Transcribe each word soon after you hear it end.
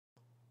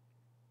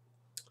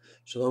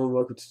Shalom and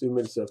welcome to 2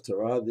 Minutes of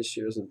Torah. This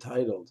year is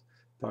entitled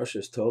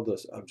Parsha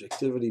Toldos,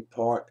 Objectivity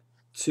Part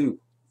 2.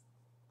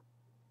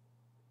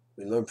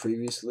 We learned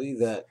previously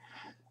that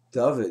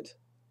Dovid,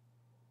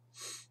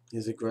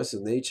 his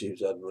aggressive nature,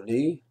 his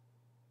admoni,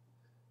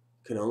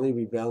 can only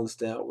be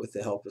balanced out with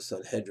the help of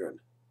Sanhedrin.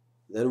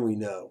 Then we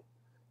know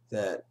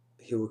that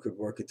he could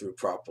work it through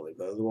properly.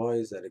 But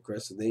otherwise, that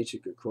aggressive nature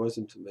could cause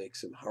him to make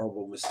some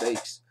horrible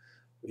mistakes.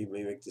 We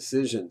may make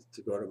decisions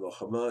to go to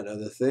Milchama and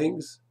other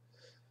things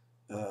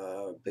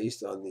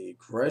based on the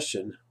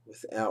aggression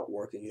without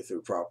working it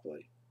through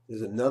properly.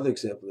 There's another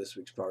example this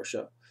week's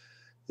Parsha.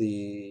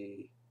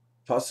 The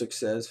Pasuk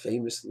says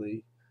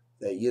famously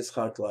that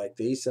Yitzchak liked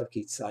Esav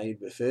Kitzayid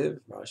Befiv.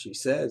 Rashi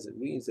says it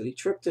means that he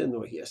tricked him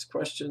or he asked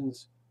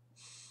questions.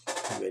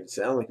 He made it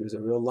sound like he was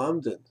a real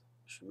lamdan,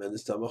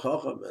 tremendous Talmid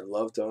Chacham, and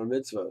loved Torah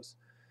mitzvos.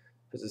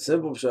 But the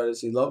simple pshat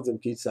is he loved him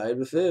Kitzayid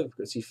Befiv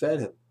because he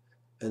fed him.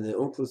 And the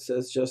Unclut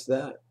says just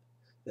that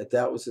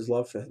was his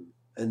love for him.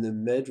 And the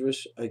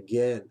Medrash,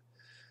 again,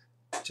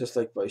 just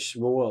like by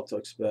Shmuel,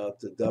 talks about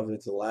the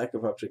Dovid, the lack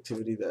of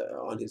objectivity that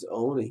on his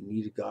own, he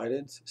needed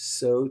guidance.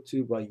 So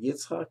too by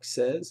Yitzchak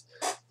says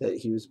that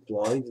he was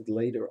blinded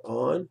later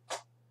on,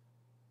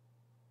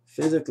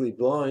 physically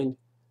blind,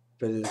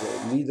 but it was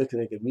a midah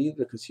connected midah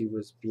because he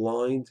was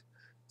blind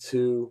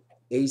to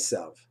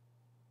Esav.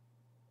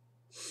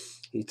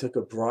 He took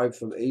a bribe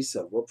from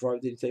Esav. What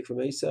bribe did he take from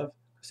Esav?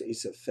 Because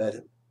Esav fed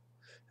him.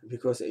 And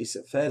because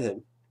Esav fed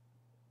him,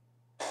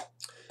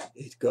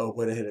 he'd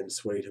went ahead and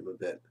swayed him a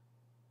bit.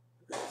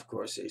 And of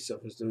course,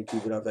 Esav was doing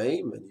Kibbut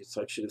Avayim, and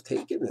Yitzchak should have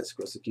taken this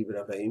because of Kibbut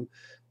Avayim.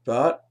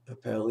 But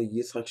apparently,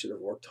 Yitzchak should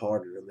have worked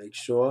harder to make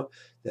sure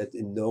that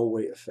in no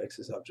way affects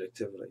his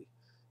objectivity.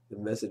 The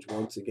message,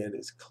 once again,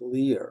 is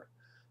clear,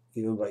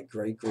 even by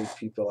great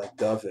people like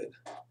Dovid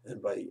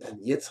and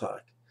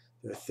Yitzchak.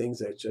 There are things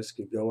that just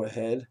could go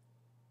ahead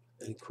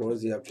and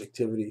cause the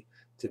objectivity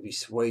to be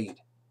swayed.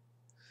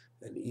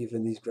 And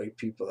even these great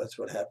people, that's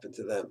what happened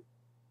to them.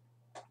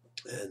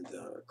 And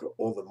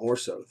all the more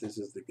so, this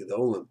is the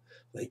Gedolim,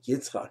 like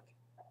Yitzchak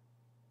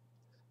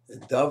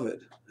and Dovid.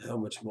 How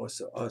much more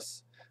so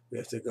us? We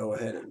have to go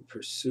ahead and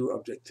pursue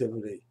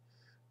objectivity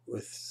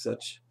with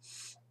such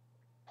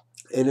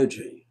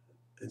energy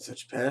and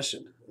such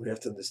passion. We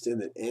have to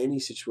understand that any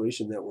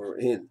situation that we're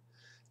in,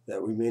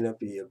 that we may not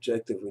be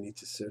objective, we need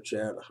to search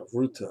out a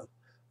Havruta,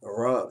 a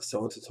Rav,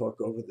 someone to talk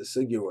over the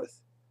sugya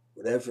with,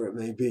 whatever it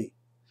may be.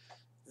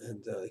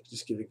 And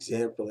just give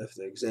example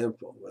after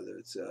example, whether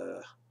it's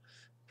a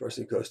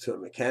person goes to a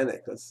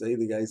mechanic, let's say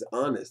the guy's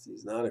honest,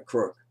 he's not a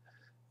crook,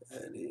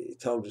 and he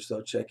told him, just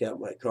check out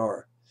my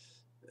car.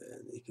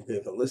 And he can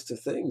give a list of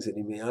things, and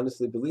he may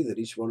honestly believe that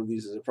each one of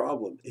these is a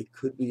problem. It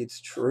could be it's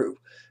true,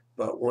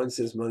 but once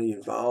there's money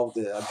involved,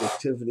 the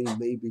objectivity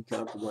may be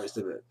compromised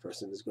a bit. The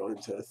person is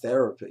going to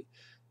therapy,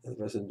 and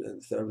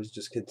the therapy is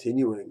just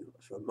continuing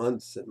for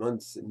months and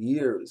months and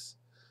years.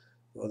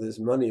 Well, there's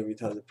money every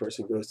time the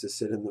person goes to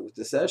sit in with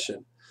the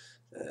session.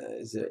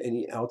 Is there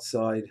any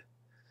outside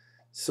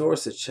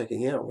source that's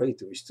checking out, wait,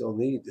 do we still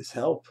need this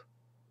help?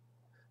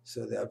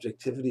 So the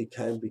objectivity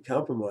can be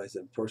compromised,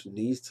 and the person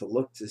needs to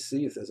look to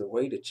see if there's a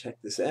way to check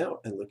this out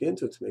and look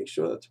into it to make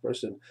sure that the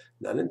person,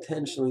 not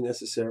intentionally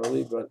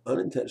necessarily, but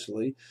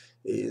unintentionally,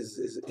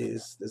 is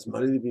there's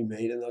money to be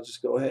made, and they'll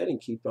just go ahead and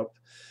keep up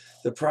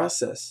the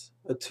process.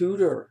 A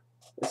tutor,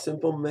 a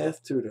simple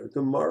math tutor, a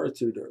Gemara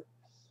tutor.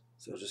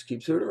 So just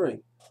keep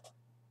tutoring.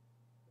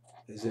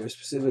 Is there a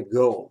specific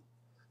goal?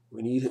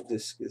 We need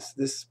this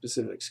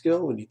specific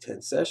skill. We need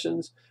 10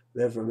 sessions,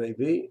 whatever it may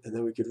be, and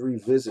then we could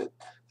revisit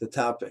the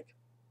topic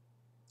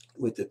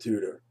with the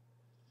tutor.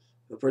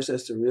 The person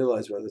has to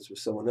realize, whether it's with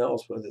someone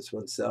else, whether it's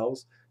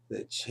oneself,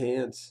 the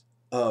chance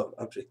of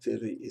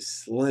objectivity is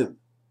slim.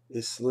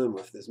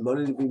 If there's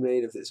money to be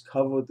made, if there's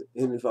cover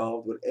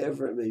involved,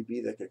 whatever it may be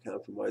that can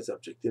compromise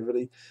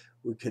objectivity,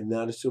 we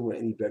cannot assume we're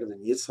any better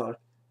than Yitzchak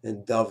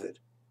and Dovid.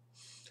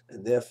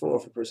 And therefore,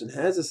 if a person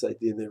has this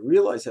idea and they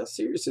realize how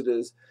serious it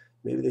is,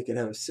 maybe they can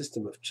have a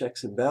system of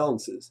checks and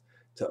balances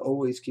to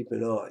always keep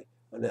an eye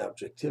on the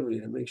objectivity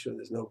to make sure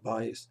there's no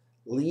bias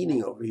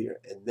leaning over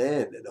here. And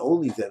then, and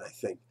only then, I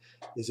think,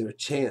 is there a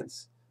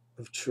chance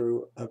of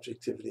true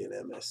objectivity in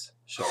MS.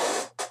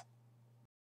 Shalom.